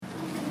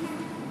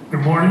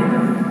Good morning.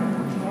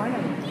 Good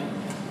morning.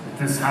 At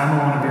this time, I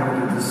want to be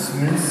able to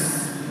dismiss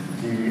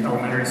the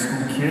elementary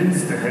school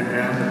kids to head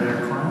down to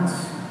their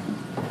class.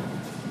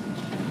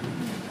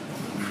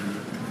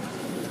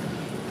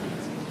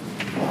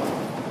 Here they go.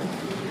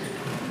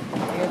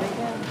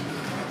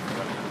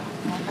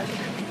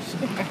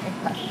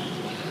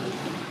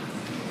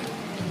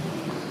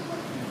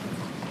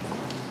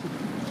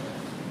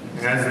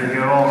 And as they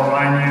go, I'll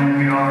remind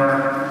you, we are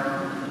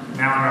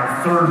now in our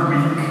third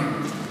week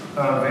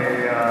of a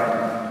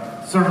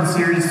sermon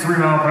series, 3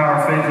 Mile Per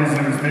Hour Faith, as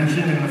it was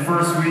mentioned. In the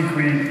first week,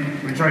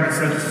 we tried to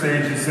set the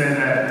stage to say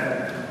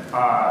that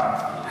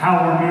how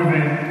we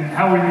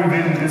move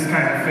into this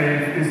kind of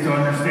faith is to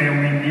understand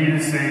we need a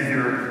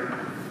Savior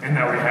and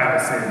that we have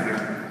a Savior,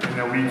 and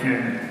that we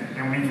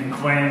can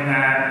claim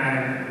that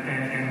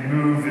and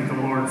move at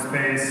the Lord's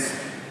pace.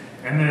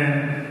 And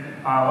then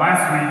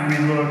last week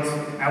we looked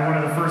at one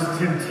of the first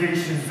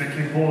temptations that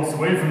can pull us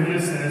away from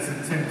this, and it's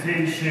a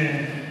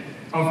temptation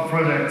of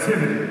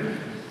productivity.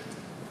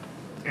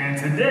 And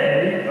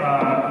today,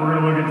 we're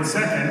going to look at the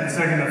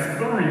second of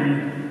 3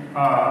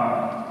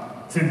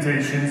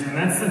 temptations, and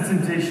that's the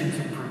temptation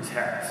to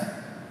protect.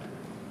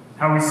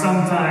 How we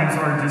sometimes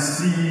are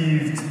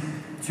deceived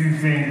to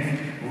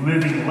think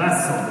living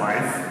less of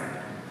life,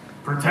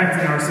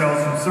 protecting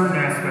ourselves from certain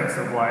aspects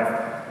of life,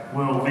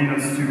 will lead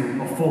us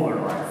to a fuller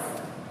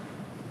life.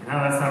 And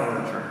now that's not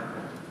really true.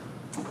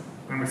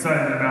 I'm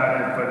excited about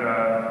it, but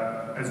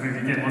as we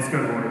begin, let's go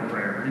to the Lord in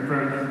prayer. Will you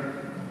pray with me?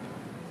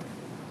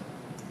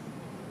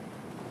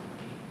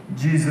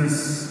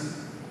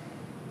 Jesus,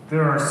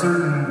 there are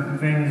certain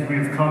things we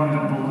have come to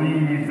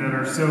believe that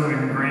are so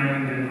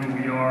ingrained in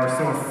who we are,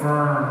 so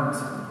affirmed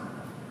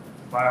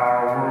by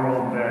our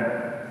world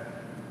that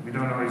we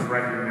don't always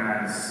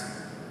recognize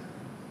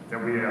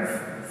that we have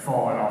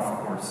fallen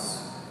off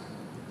course.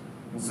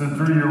 And so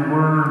through your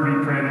word,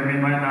 we pray that we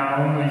might not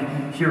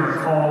only hear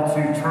a call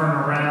to turn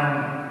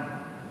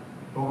around,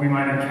 but we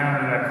might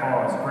encounter that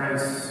call as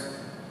grace,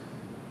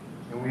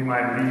 and we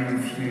might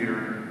leave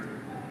here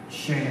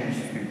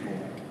changed people.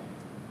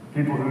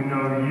 People who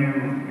know you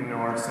and know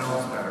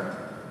ourselves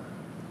better.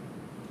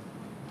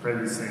 Pray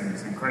these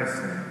things in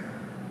Christ's name.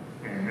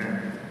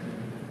 Amen.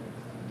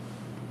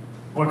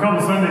 Well, a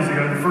couple Sundays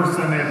ago, the first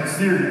Sunday of the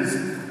series,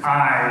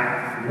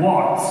 I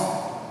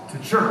walked to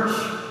church.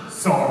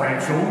 Saw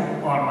Rachel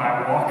on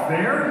my walk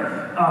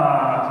there.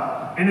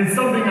 And it's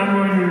something I'm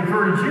going to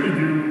encourage you to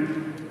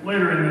do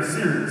later in this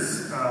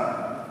series.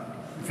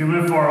 If you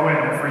live far away,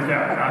 don't freak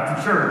out. Not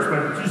to church,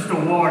 but just to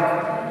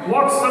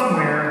walk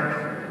somewhere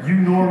you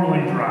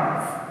normally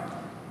drive.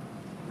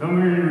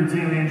 Come here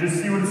routinely and just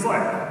see what it's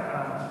like.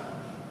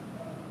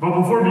 But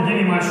before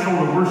beginning my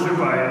stroll of worship,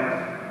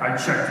 I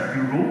checked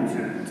Google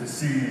to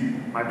see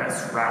my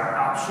best route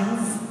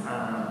options.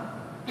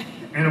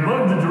 And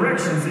above the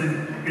directions,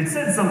 it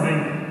said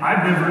something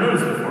I've never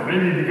noticed before.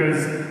 Maybe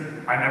because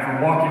I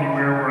never walk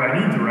anywhere where I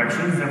need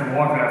directions, never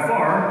walk that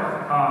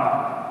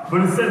far.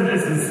 But it said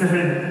this,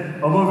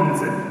 above it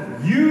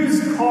said,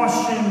 use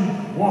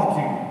caution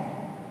walking.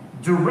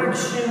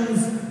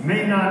 Directions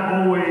may not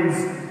always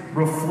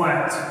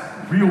reflect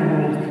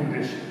real-world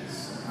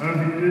conditions.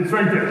 It's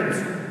right there.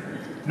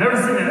 Never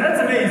seen that.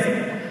 That's amazing.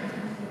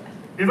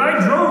 If I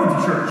drove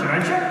to church, and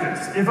I checked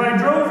this, if I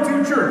drove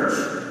to church,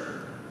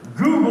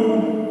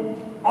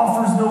 Google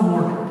offers no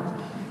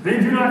warning. They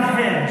do not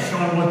hedge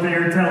on what they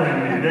are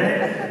telling me.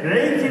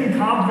 They can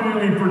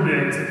confidently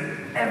predict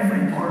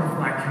every part of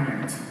my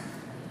commute.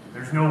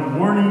 There's no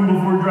warning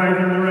before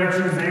driving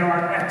directions. They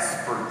are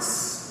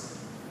experts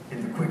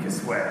in the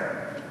quickest way.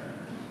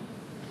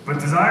 But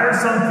desire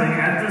something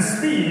at the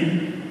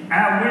speed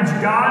at which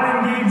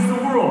God engaged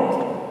the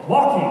world.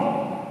 Walking.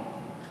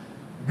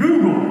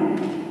 Google.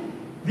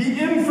 The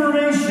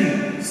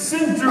information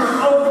center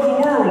of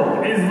the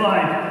world is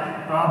like,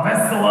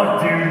 best of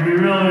luck,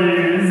 dude.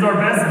 This is our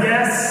best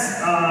guess,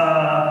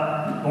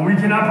 but we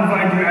cannot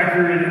provide you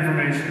accurate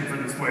information for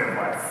this way of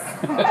life.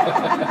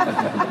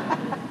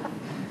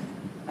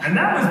 And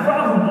that was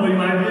probably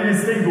my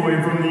biggest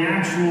takeaway from the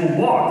actual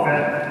walk,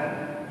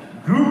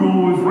 that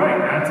Google was right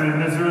not to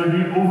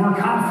necessarily be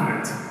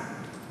overconfident.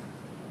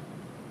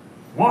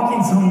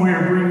 Walking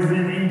somewhere brings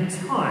in a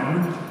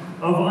ton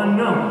of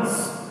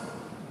unknowns.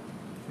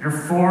 You're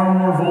far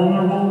more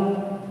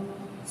vulnerable.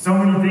 So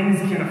many things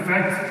can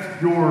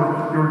affect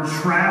your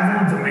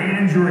travel,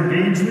 demand your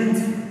engagement.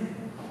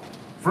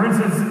 For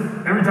instance,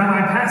 every time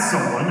I pass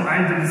someone, I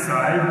had to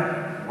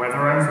decide whether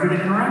I was going to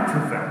interact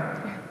with them.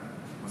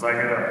 Was I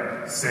going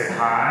to say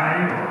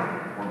hi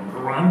or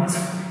grunt?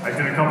 I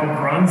did a couple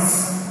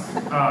grunts.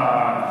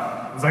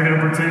 Was I going to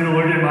pretend to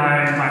look at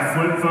my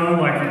flip phone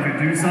like it could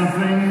do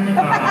something?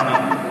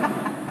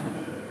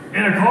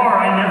 In a car,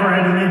 I never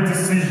had to make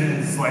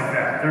decisions like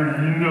that.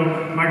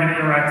 Am I going to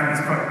interact with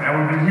this car? That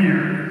would be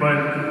weird.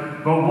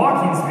 But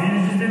walking speed,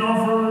 it just didn't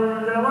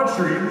offer that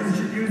luxury. It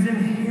was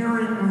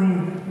inherently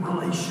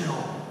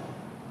relational.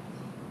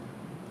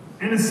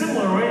 In a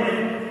similar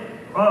way,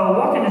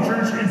 walking to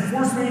church, it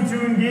forced me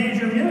to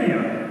engage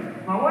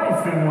Amelia, my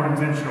wife, in more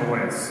intentional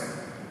ways.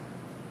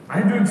 I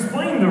had to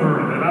explain to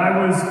her that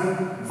I was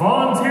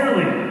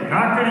voluntarily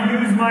not going to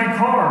use my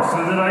car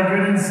so that I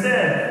could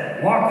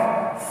instead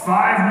walk 5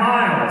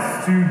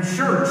 miles to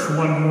church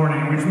one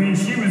morning, which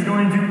means she was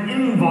going to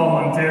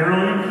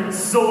involuntarily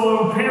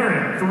solo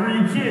parent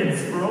 3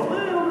 kids for a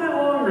little bit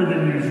longer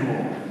than usual.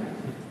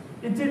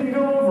 It didn't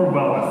go over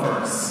well at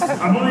first.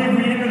 I believe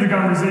we ended the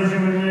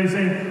conversation with me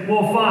saying,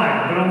 well,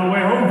 fine, but on the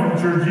way home from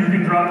church, you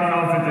can drop me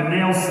off at the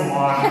nail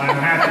salon and I'm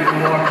happy to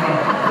walk home.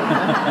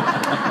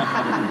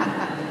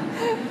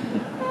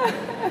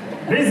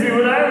 Basically,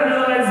 what I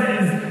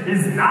realized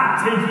is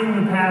not taking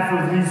the path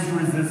of least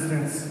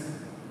resistance.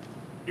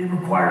 It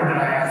required that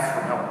I ask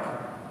for help.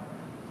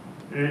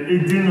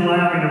 It didn't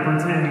allow me to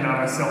pretend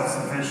I was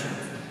self-sufficient.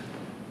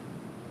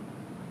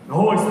 The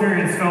whole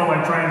experience felt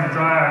like trying to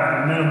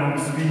drive the minimum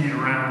speed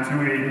around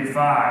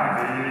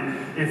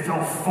 285. It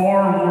felt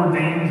far more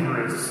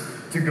dangerous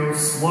to go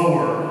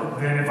slower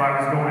than if I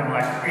was going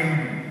like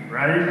 80,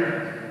 right?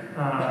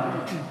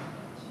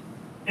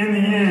 In the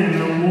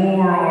end, the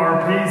more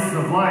our pace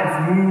of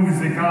life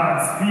moves at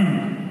God's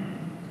speed,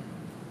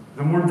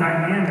 the more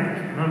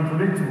dynamic and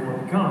unpredictable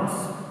it becomes.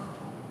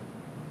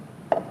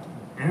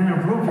 And in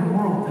a broken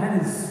world,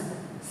 that is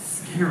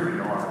scary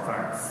a lot of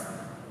times.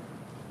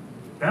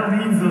 That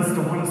leads us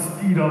to want to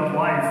speed up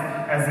life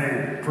as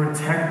a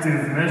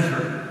protective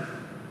measure.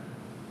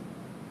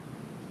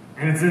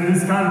 And it's in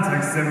this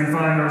context that we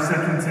find our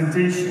second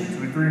temptation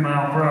to a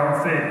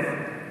 3-mile-per-hour faith.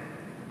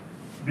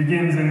 It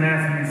begins in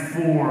Matthew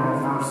 4,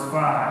 verse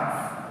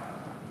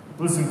 5.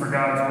 Listen for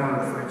God's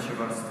word for each of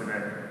us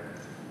today.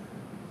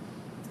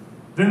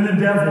 Then the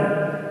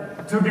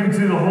devil took him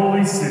to the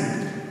holy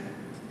city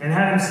and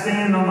had him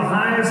stand on the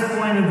highest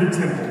point of the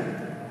temple.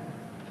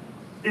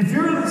 If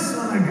you're the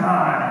Son of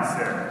God, he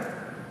said,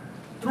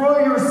 throw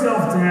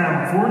yourself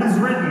down, for it is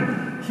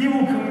written, he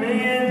will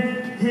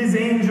command his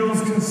angels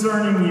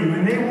concerning you,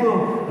 and they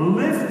will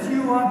lift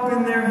you up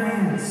in their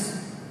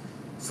hands,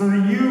 so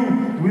that you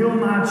will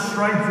not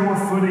strike your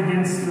foot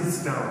against the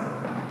stone.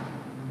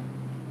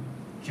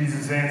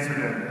 Jesus answered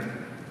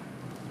him,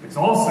 it's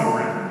also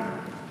written,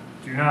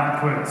 do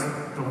not put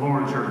the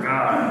Lord your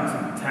God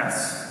to the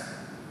test.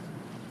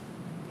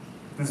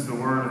 This is the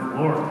word of the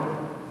Lord.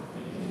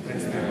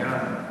 Thanks be to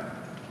God.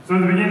 So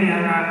at the beginning,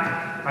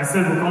 I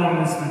said we're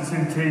calling this the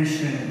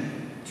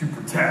temptation to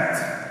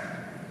protect,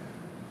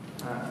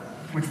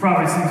 which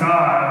probably seems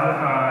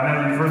odd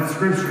now that you've heard the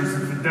scriptures.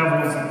 If the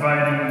devil is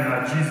inviting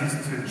Jesus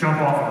to jump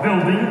off a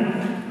building,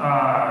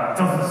 it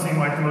doesn't seem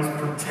like the most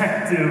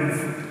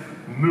protective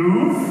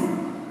move.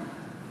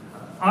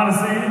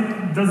 Honestly,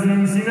 it doesn't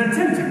even seem that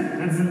tempting.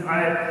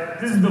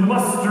 This is the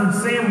mustard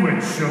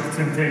sandwich of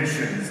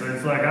temptation. So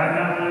it's like, I'm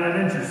not really that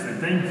interested.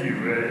 Thank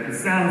you. It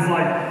sounds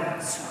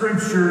like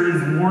Scripture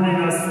is warning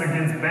us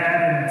against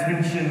bad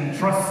intention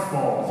trust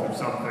falls or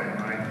something.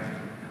 Like,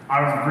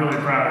 I was really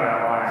proud of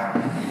that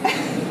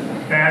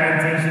line. Bad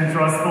intention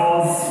trust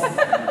falls?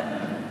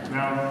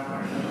 No?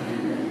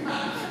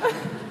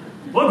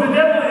 What the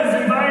devil is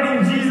inviting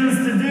Jesus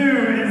to do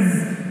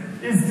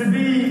is to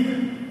be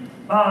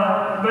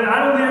but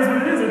I don't think that's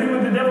what it is. I think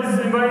what the devil is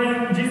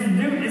inviting Jesus to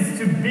do is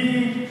to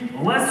be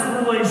less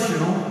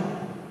relational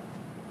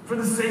for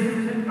the sake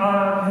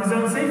of his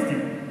own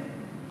safety.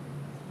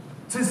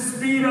 To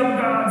speed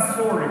up God's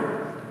story.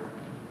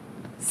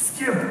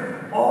 Skip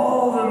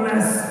all the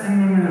mess in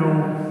the middle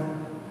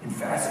and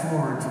fast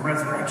forward to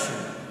resurrection.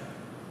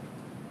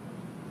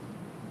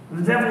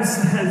 The devil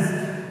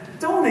says,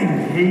 don't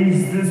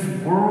engage this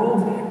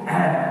world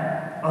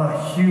at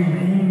a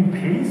humane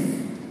pace.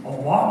 A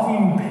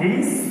walking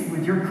pace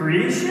with your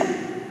creation,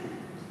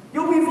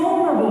 you'll be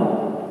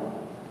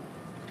vulnerable.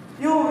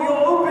 You'll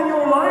open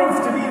your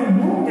life to being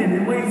wounded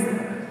in ways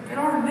that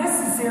aren't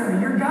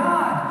necessary. You're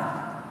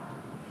God.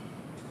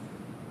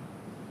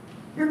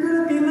 You're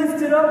going to be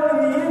lifted up in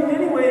the end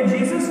anyway,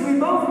 Jesus. We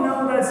both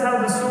know that's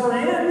how the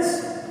story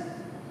ends.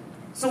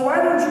 So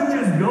why don't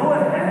you just go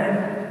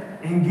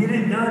ahead and get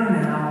it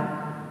done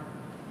now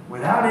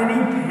without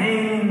any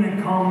pain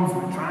that comes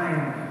with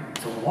trying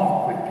to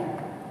walk with people?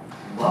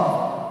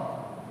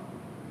 Love.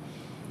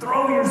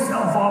 Throw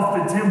yourself off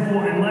the temple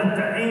and let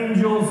the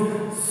angels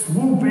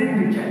swoop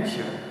in to catch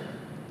you.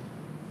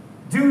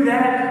 Do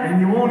that, and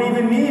you won't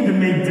even need to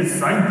make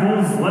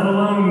disciples, let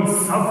alone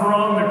suffer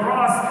on the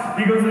cross,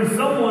 because if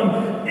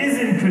someone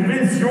isn't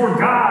convinced you're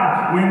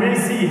God when they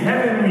see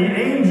heavenly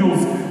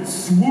angels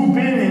swoop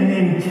in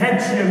and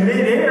catch you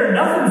midair,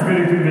 nothing's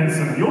going to convince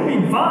them. You'll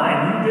be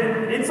fine.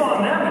 It's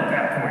on them at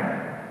that point.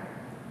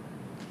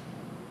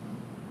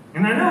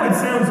 And I know it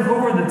sounds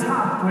over the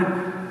top,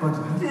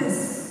 but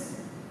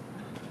this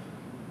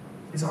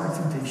is our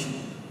temptation.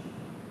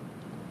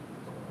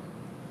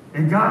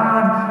 A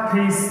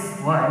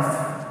God-paced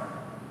life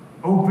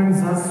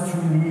opens us to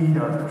need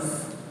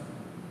others,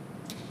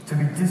 to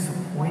be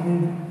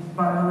disappointed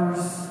by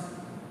others,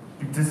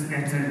 and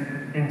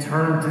to, in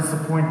turn,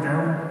 disappoint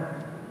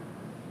them,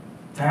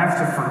 to have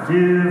to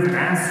forgive and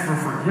ask for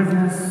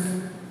forgiveness.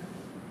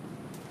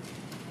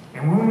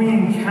 And when we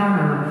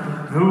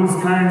encounter those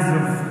kinds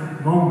of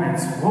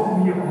moments, what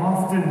we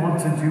often want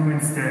to do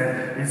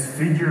instead is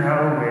figure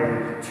out a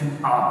way to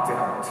opt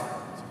out.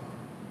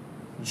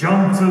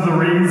 Jump to the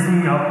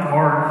raising up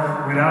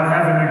part without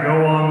having to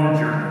go on the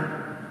journey.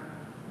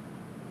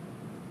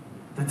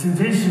 The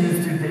temptation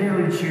is to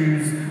daily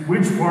choose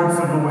which parts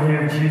of the way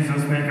of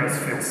Jesus make us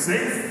feel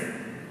safe,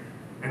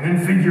 and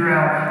then figure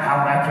out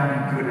how that can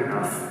be good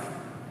enough.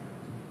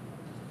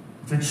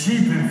 To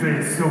cheapen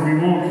faith so we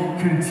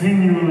won't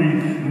continually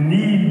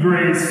need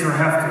grace or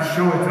have to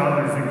show it to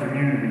others in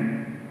community.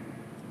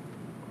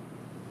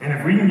 And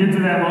if we can get to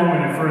that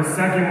moment and for a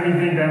second we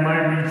think that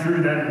might be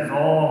true, that is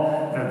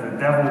all that the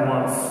devil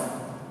wants.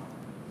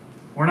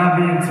 We're not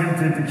being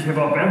tempted to give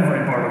up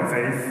every part of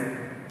faith.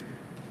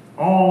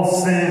 All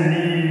sin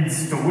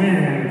needs to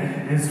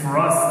win is for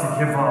us to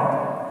give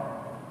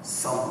up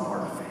some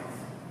part of faith.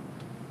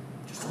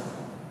 Just a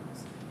little.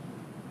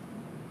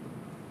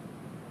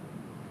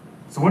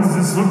 So what does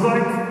this look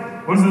like?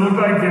 What does it look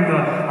like in the,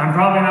 I'm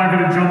probably not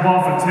going to jump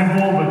off a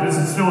temple, but this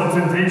is still a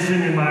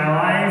temptation in my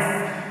life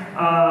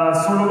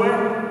sort of way?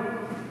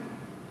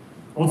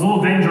 Well, it's a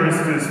little dangerous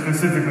to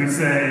specifically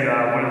say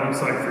what it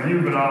looks like for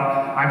you, but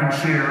I can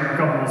share a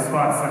couple of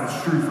spots that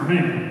is true for me,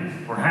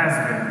 or has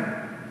been.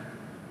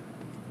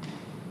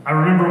 I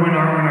remember when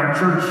our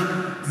church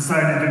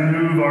decided to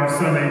move our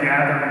Sunday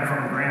gathering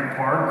from Grant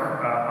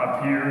Park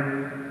up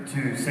here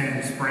to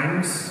Sandy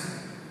Springs.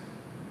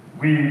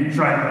 We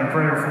tried to be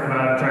prayerful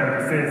about it, tried to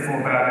be faithful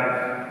about it,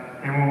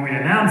 and when we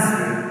announced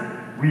it,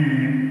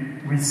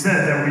 we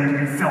said that we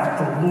felt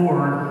the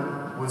Lord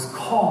was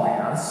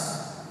calling us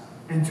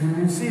into a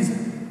new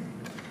season.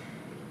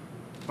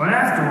 But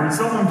afterwards,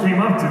 someone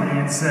came up to me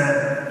and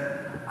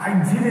said, I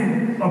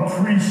didn't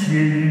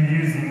appreciate you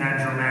using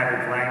that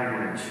dramatic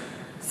language,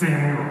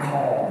 saying we were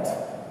called.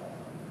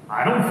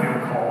 I don't feel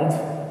called.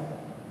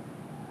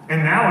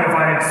 And now if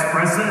I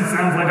express it, it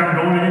sounds like I'm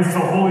going against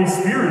the Holy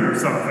Spirit or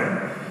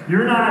something.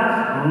 You're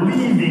not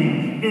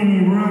leaving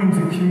any room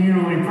to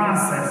communally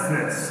process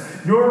this.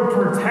 You're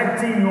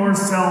protecting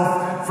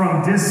yourself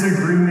from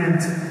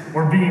disagreement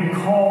or being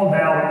called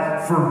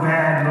out for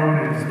bad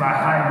motives by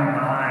hiding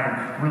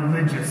behind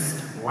religious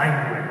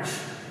language.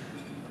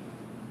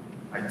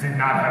 I did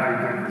not have a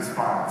good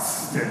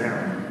response to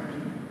him.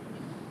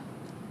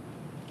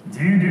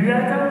 Do you do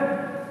that though?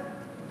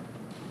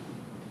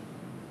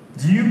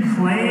 Do you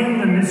claim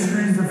the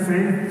mysteries of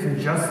faith to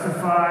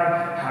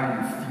justify how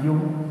you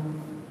feel?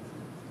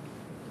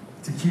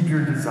 To keep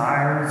your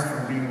desires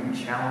from being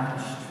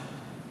challenged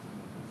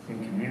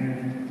in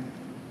community?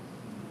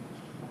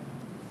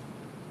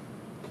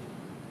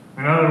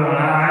 Another one,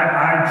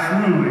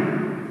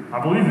 I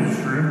believe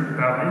it's true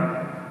about me.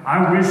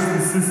 I wish the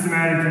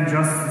systematic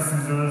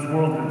injustices of this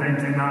world that they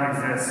did not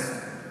exist.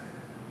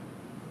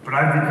 But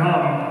I've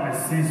become,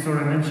 as Steve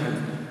sort of mentioned,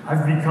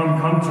 I've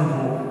become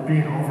comfortable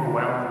being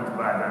overwhelmed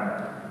by them.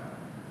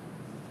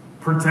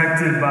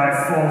 Protected by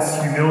false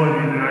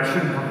humility that I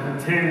shouldn't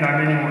pretend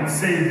I'm anyone's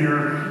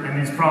savior and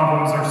these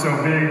problems are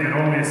so big that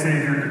only a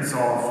savior can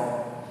solve.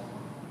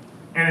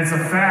 And it's a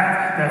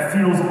fact that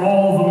feels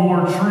all the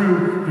more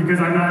true because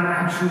I'm not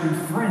actually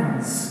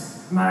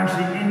friends. I'm not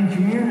actually in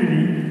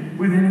community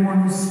with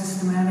anyone who's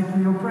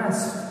systematically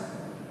oppressed.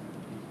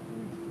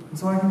 And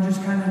so I can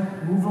just kind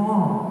of move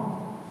along.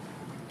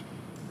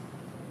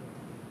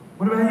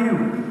 What about you?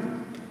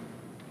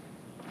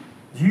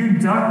 Do you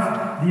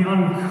duck the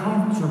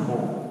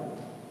uncomfortable,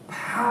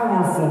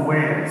 powerful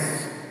ways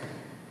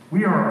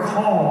we are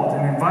called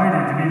and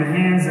invited to be the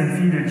hands and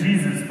feet of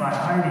Jesus by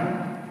hiding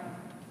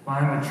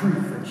behind the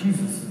truth that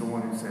Jesus is the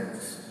one who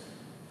saves?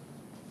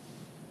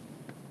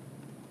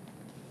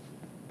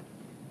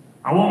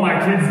 I want my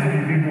kids to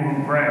be people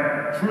who pray.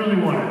 I truly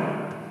want it.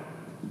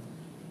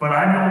 But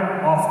I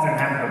don't often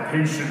have the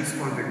patience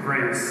or the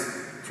grace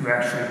to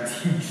actually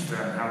teach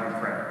them how to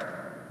pray.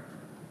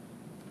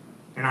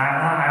 And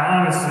I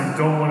honestly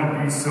don't want to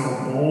be so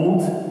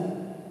bold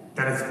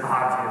that it's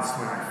obvious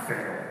when I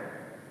fail.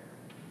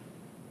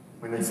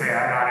 When they say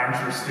I'm not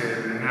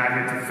interested, and then I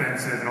get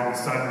defensive, and all of a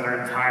sudden they're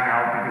in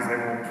timeout because they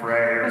won't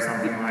pray or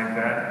something like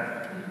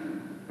that.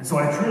 And so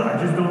I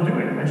just don't do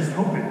it. I just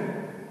hope it.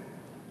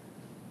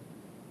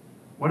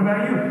 What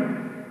about you?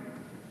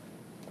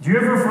 Do you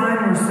ever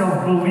find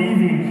yourself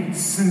believing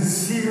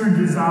sincere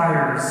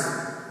desires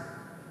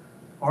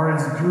are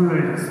as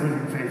good as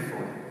living faithfully?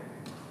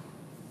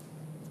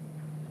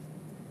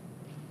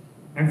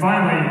 And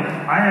finally,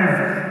 I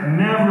have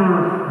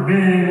never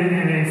been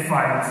in a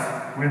fight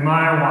with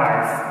my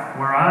wife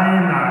where I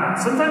am not.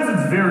 Sometimes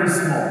it's very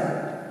small,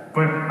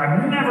 but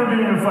I've never been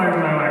in a fight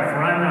with my wife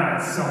where I'm not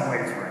in some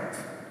ways right.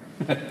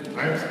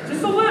 Right?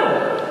 Just a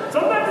little.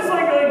 Sometimes it's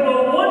like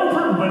well, one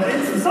person, but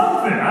it's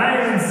something. I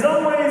am in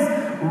some ways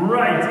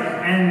right.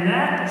 And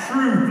that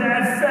truth,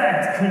 that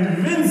fact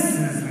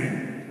convinces me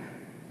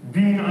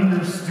being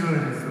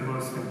understood is the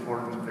most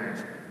important thing.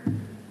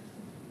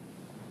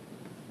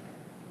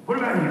 What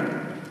about you?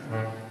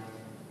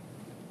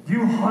 Do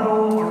you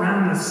huddle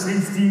around the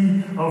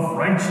safety of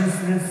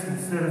righteousness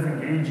instead of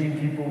engaging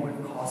people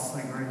with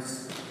costly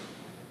grace?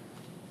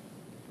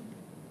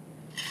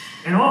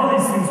 And all of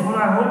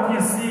what I hope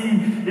you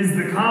see is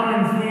the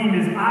common theme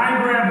is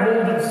I grab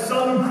hold of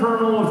some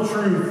kernel of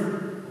truth.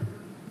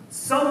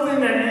 Something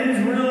that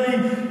is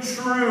really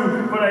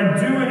true, but I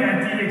do it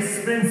at the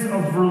expense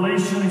of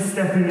relationally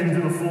stepping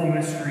into the full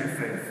mystery of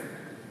faith.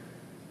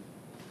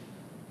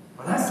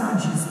 But that's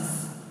not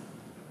Jesus.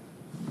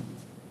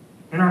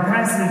 In our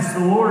passage,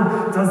 the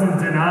Lord doesn't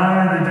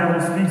deny the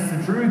devil speaks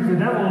the truth. The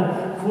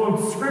devil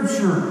quotes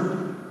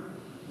Scripture.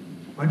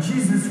 But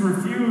Jesus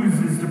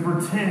refuses to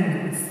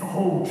pretend it's the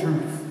whole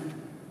truth.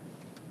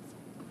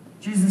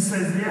 Jesus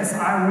says, yes,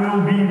 I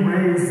will be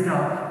raised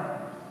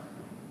up.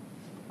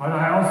 But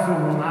I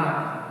also will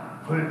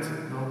not put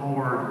the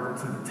Lord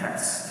to the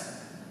test.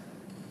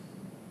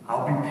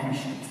 I'll be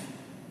patient.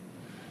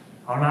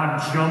 I'll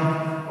not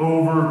jump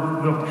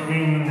over the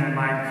pain that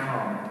might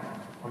come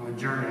on the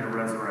journey to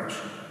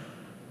resurrection.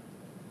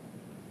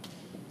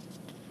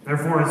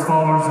 Therefore, as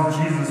followers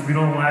of Jesus, we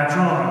don't latch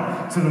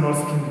on to the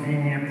most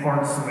convenient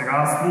parts of the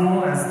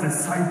gospel. As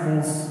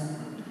disciples,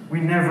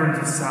 we never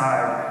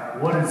decide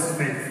what is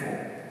faithful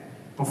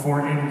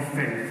before any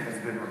faith has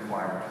been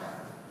required.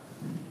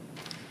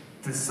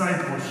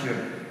 Discipleship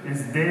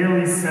is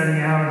daily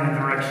setting out in the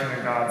direction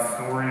of God's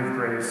story of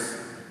grace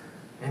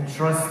and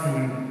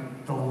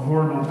trusting the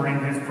Lord will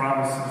bring his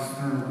promises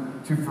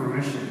to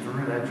fruition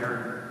through that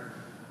journey.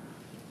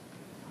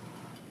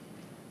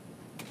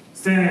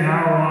 Stanley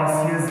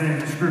Hauerwas gives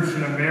a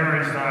description of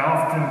marriage that I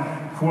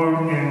often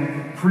quote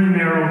in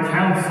premarital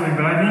counseling,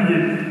 but I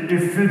think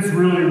it fits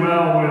really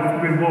well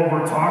with what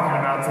we're talking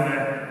about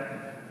today.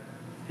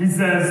 He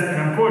says,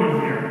 and I'm quoting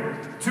here,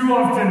 too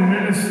often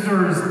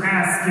ministers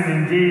ask an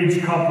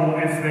engaged couple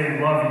if they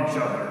love each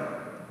other.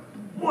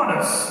 What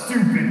a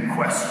stupid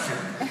question.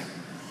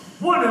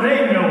 What do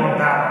they know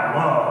about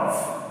love?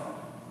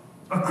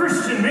 A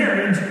Christian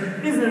marriage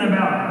isn't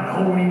about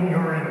knowing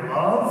you're in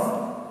love.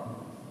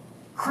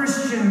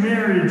 Christian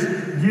marriage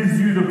gives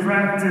you the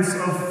practice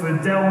of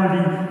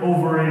fidelity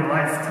over a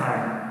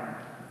lifetime,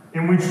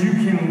 in which you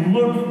can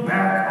look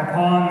back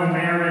upon the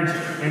marriage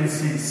and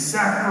see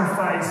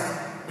sacrifice,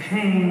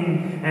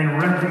 pain,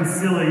 and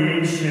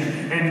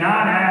reconciliation, and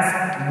not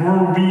ask,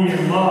 were we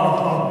in love,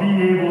 but be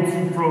able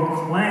to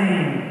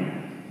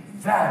proclaim,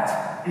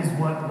 that is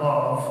what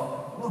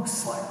love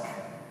looks like.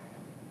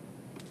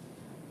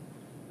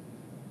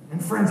 And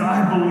friends,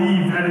 I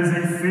believe that is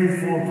a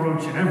faithful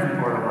approach in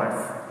every part of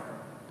life.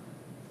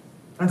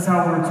 That's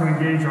how we're to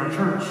engage our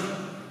church,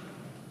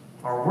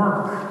 our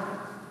work,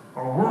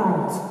 our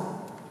world.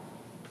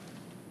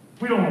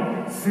 We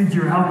don't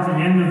figure out the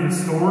end of the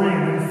story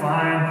and then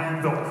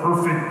find the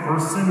perfect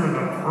person or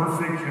the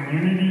perfect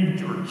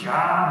community or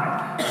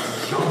job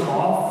and jump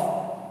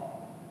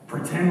off,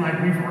 pretend like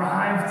we've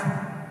arrived.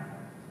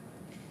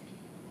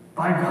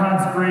 By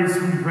God's grace,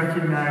 we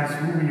recognize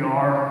who we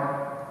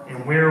are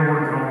and where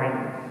we're going,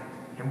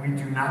 and we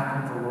do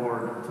not put the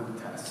Lord to the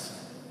test.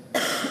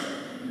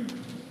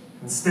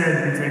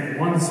 Instead, we take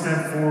one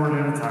step forward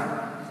at a time,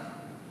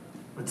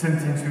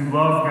 attempting to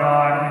love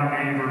God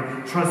and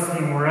neighbor,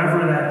 trusting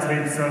wherever that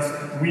takes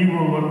us, we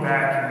will look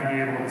back and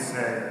be able to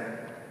say,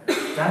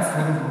 that's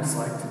what it looks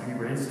like to be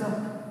raised up,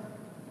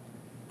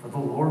 for the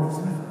Lord is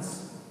with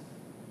us.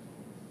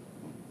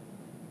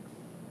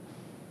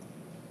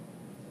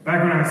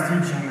 Back when I was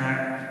teaching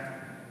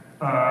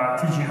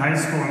high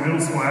school and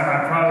middle school,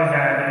 I probably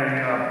had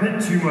a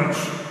bit too much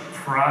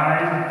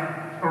pride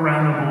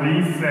around the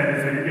belief that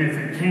if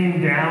it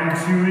came down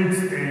to it,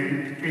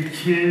 a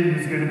kid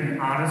was going to be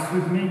honest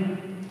with me.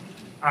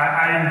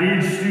 I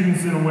engaged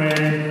students in a way,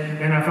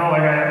 and I felt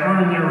like I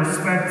earned their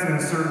respect in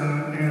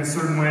a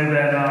certain way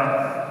that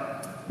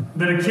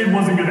a kid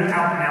wasn't going to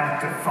out and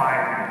out defy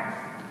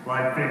me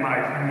like they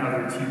might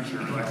another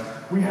teacher.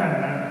 Like we had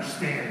an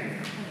understanding.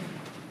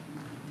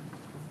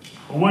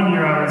 Well, one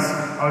year I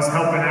was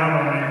helping out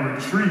on a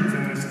retreat,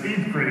 and this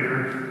 8th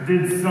grader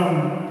did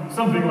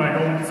something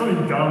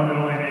dumb that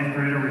only an 8th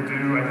grader would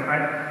do.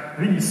 I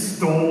think he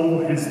stole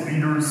his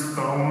leader's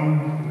phone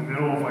in the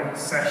middle of a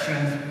session.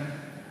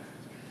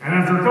 And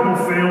after a couple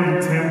failed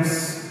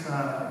attempts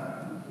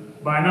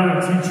by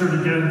another teacher to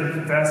get him to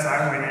confess,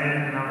 I went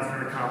in and I was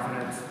very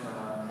confident.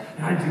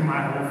 And I do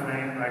my whole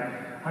thing.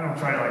 I don't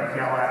try to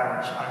yell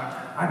at him.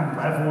 I'm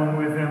leveling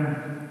with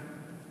him.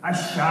 I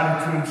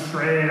shot it to him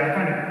straight. I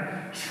kind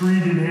of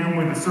treated him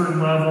with a certain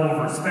level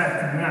of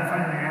respect. And then I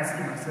finally asked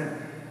him, I said,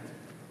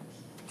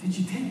 did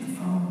you take the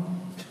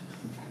phone?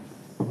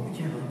 The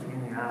kid looked me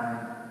in the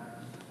eye.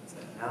 I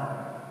said, no,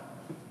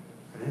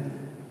 I didn't.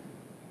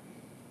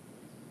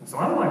 And so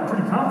I'm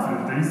pretty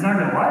confident that he's not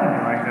going to lie to me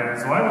like that.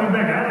 So I went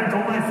back out and I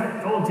told my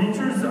fellow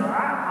teachers, I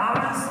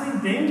honestly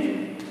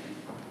think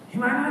he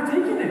might not have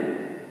taken it.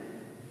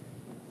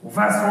 Well,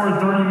 fast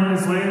forward 30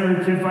 minutes later,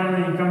 the kid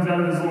finally comes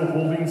out of his little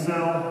holding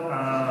cell,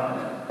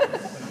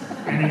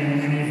 and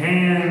he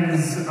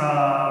hands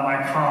my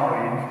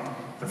colleague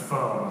the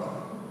phone.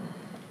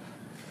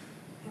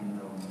 And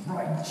the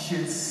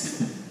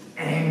righteous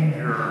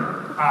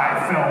anger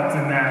I felt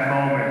in that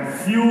moment,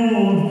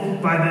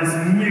 fueled by this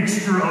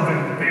mixture of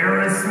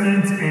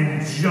embarrassment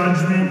and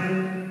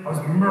judgment, I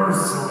was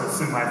merciless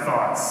in my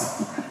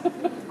thoughts.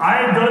 I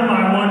had done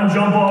my one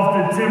jump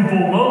off the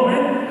temple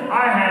moment.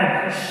 I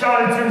had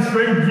shot at him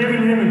straight,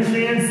 given him a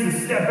chance to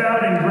step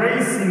out in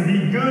grace and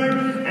be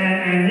good,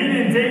 and he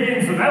didn't take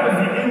it, so that was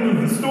the end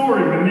of the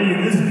story with me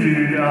and this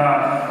dude.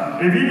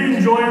 If he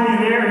didn't join me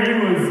there,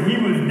 he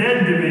was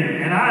dead to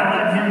me, and I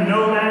let him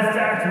know that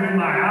fact with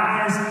my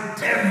eyes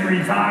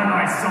every time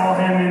I saw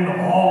him in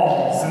the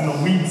halls in the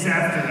weeks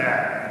after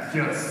that,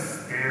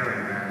 just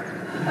staring at him.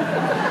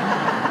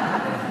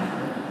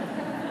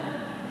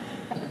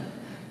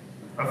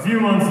 A few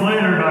months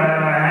later, by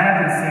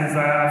happenstance,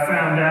 I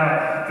found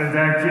out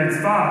that kid's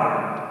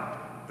father,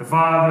 the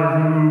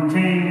father who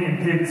came and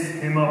picked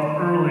him up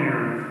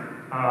earlier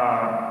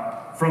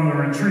from the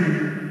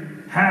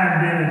retreat,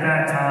 had been at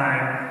that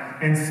time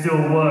and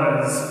still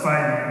was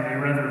fighting a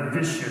rather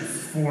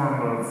vicious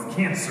form of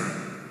cancer.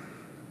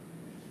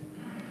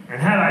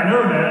 And had I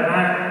known that,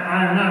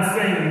 I'm not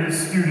saying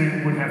this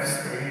student would have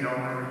stayed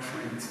on the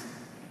retreat,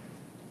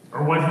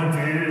 or what he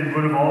did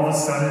would have all of a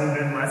sudden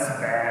been less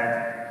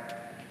bad.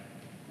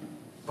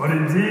 But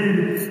it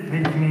did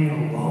make me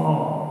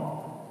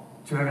long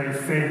to have a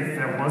faith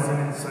that wasn't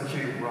in such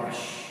a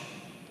rush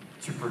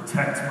to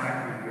protect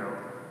my ego,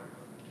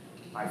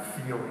 my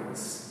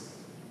feelings,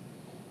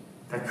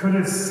 that could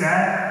have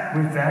sat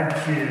with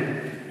that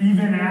kid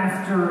even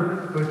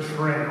after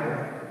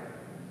betrayal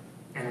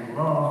and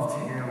loved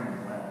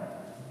him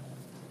well.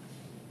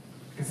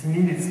 Because he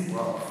needed some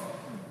love.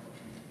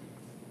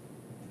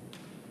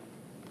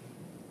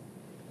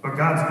 But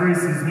God's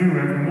grace is new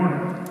every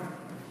morning.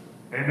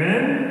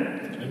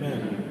 Amen?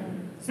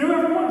 Amen. It's new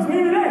every morning. It's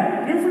new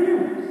today. New for you.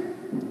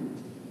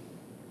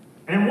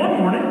 And one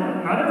morning,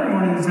 not every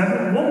morning is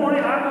heaven, one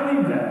morning I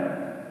believed that.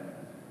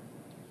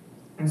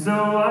 And so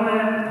I'm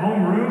at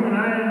homeroom and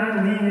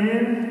I lean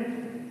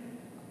in,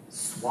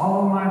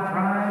 swallow my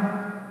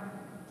pride,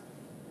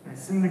 and I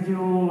send the kid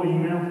a little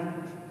email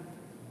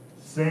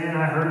saying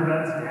I heard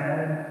about his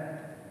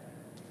dad.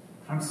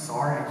 I'm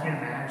sorry, I can't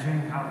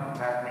imagine how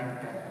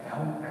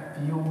that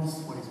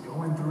feels, what he's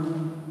going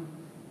through.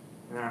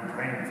 And then I'm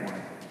praying for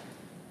him.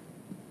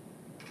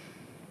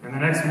 And the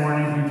next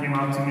morning he came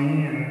up to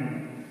me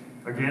and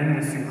again,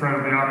 this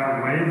incredibly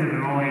awkward way that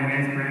only an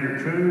 8th grader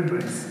could,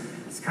 but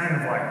he's kind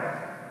of like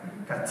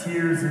got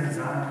tears in his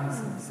eyes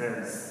and he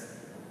says,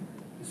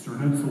 Mr.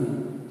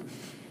 Ditzel,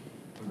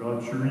 I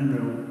got your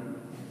email.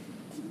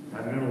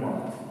 That meant a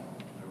lot.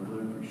 I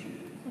really appreciate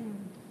it.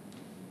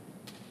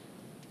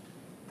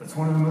 That's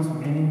one of the most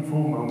meaningful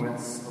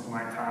moments of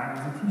my time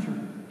as a teacher.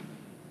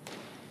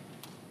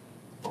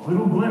 A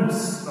little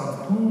glimpse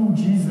of who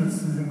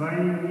Jesus is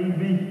inviting me to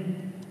be.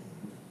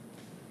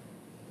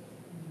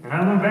 And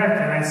I look back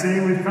and I say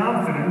with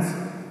confidence,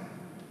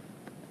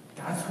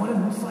 that's what it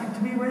looks like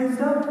to be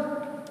raised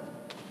up.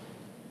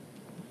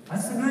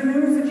 That's the good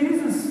news of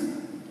Jesus.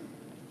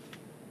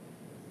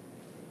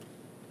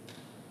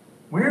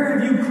 Where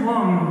have you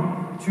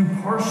clung to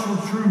partial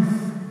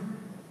truth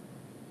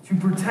to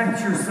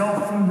protect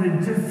yourself from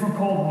the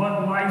difficult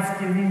but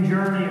life-giving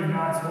journey of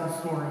God's whole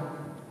story?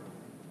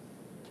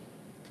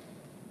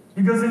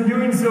 Because in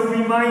doing so,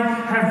 we might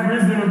have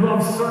risen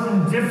above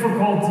certain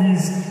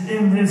difficulties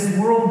in this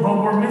world,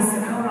 but we're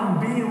missing out on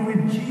being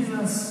with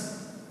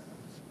Jesus.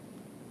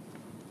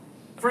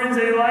 Friends,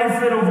 a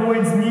life that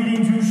avoids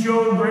needing to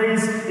show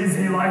grace is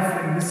a life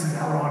that misses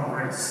out on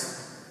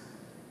grace.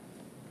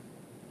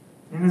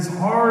 And as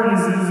hard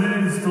as it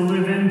is to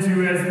live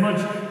into, as much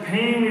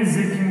pain as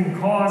it can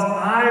cause,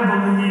 I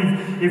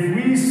believe if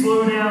we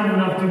slow down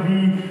enough to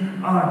be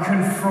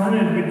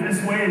confronted with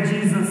this way of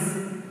Jesus,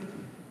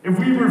 if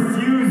we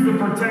refuse the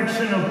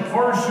protection of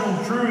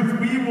partial truth,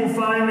 we will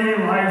find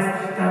a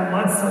life that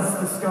lets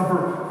us discover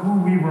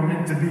who we were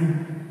meant to be.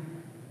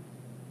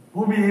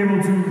 We'll be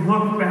able to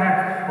look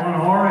back on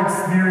our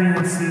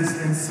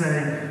experiences and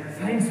say,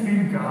 thanks be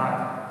to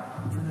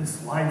God for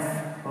this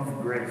life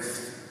of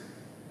grace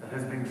that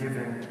has been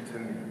given to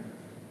me.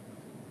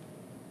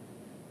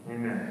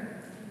 Amen.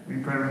 Will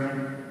you pray with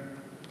me?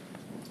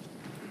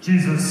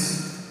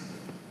 Jesus,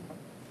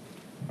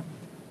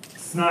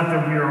 it's not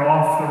that we are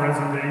off the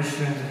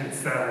reservation,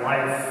 it's that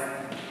life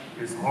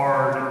is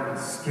hard and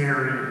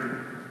scary.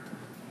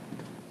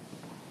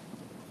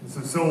 And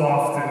so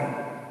often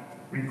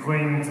we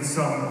cling to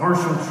some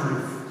partial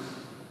truth.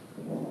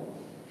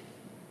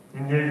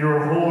 And yet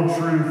your whole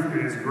truth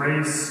is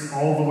grace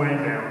all the way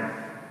down.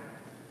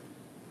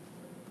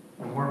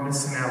 And we're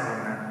missing out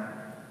on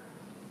that.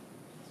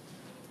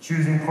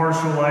 Choosing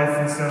partial life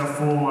instead of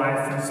full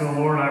life. And so,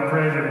 Lord, I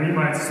pray that we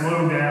might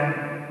slow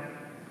down,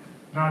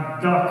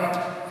 not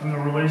duck from the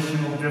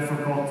relational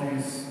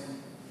difficulties,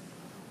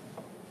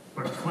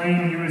 but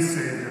claim you as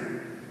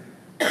Savior,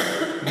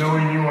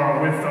 knowing you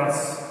are with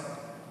us,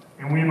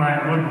 and we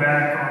might look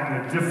back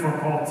on the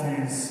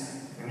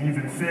difficulties and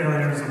even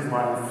failures of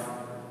life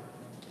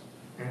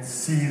and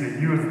see that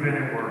you have been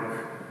at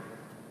work,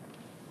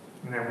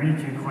 and that we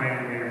can claim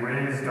a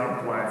raised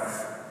up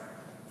life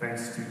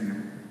thanks to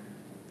you.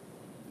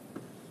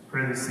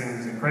 Pray these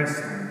things in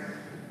Christ's name.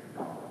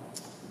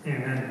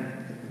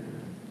 Amen.